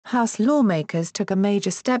House lawmakers took a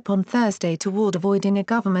major step on Thursday toward avoiding a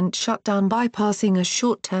government shutdown by passing a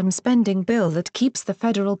short-term spending bill that keeps the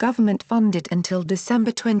federal government funded until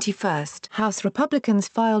December 21. House Republicans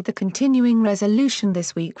filed the continuing resolution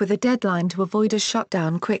this week with a deadline to avoid a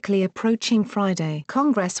shutdown quickly approaching Friday.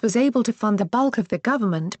 Congress was able to fund the bulk of the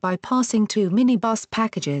government by passing 2 minibus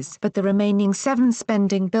packages, but the remaining 7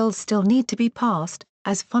 spending bills still need to be passed,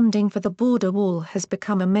 as funding for the border wall has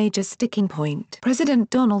become a major sticking point. President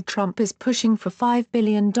Donald Trump is pushing for $5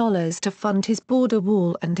 billion to fund his border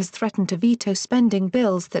wall and has threatened to veto spending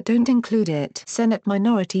bills that don't include it. Senate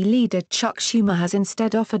Minority Leader Chuck Schumer has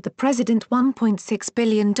instead offered the president $1.6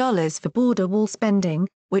 billion for border wall spending,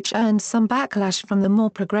 which earned some backlash from the more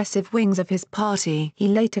progressive wings of his party. He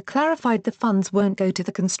later clarified the funds won't go to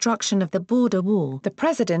the construction of the border wall. The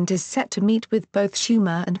president is set to meet with both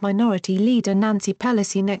Schumer and Minority Leader Nancy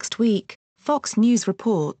Pelosi next week, Fox News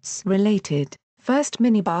reports. Related, first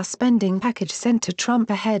minibus spending package sent to Trump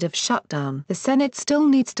ahead of shutdown. The Senate still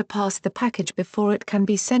needs to pass the package before it can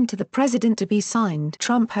be sent to the president to be signed.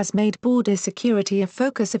 Trump has made border security a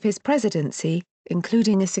focus of his presidency,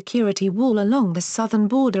 including a security wall along the southern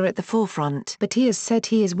border at the forefront. But he has said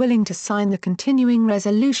he is willing to sign the continuing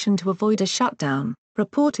resolution to avoid a shutdown,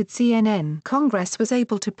 reported CNN. Congress was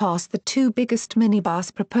able to pass the 2 biggest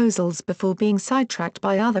minibus proposals before being sidetracked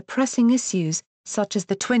by other pressing issues, such as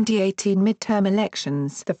the 2018 midterm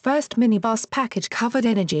elections. The first minibus package covered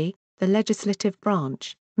energy, the legislative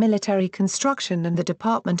branch, military construction and the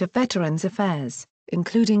Department of Veterans Affairs,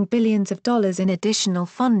 including billions of dollars in additional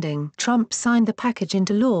funding. Trump signed the package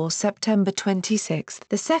into law September 26.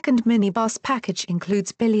 The second minibus package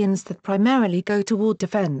includes billions that primarily go toward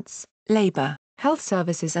defense, labor, health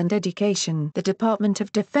services and education. The Department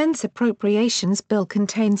of Defense appropriations bill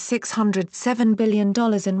contains $607 billion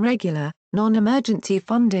in regular, non-emergency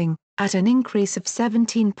funding, at an increase of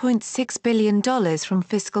 $17.6 billion from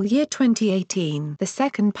fiscal year 2018. The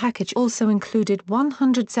second package also included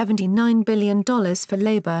 $179 billion for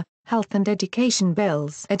labor, health and education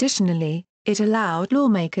bills. Additionally, it allowed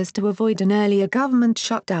lawmakers to avoid an earlier government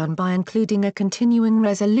shutdown by including a continuing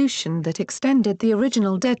resolution that extended the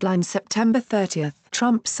original deadline September 30.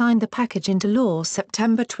 Trump signed the package into law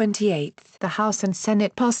September 28. The House and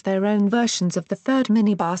Senate passed their own versions of the third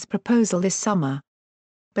minibus proposal this summer,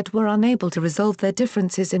 but were unable to resolve their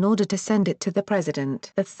differences in order to send it to the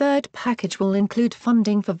president. The third package will include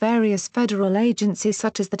funding for various federal agencies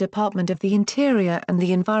such as the Department of the Interior and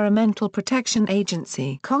the Environmental Protection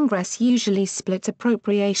Agency. Congress usually splits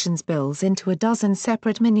appropriations bills into a dozen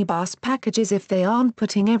separate minibus packages if they aren't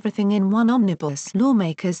putting everything in one omnibus.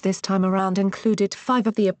 Lawmakers this time around included 5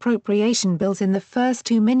 of the appropriation bills in the first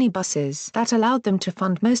 2 minibuses. That allowed them to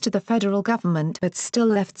fund most of the federal government but still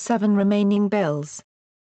left 7 remaining bills.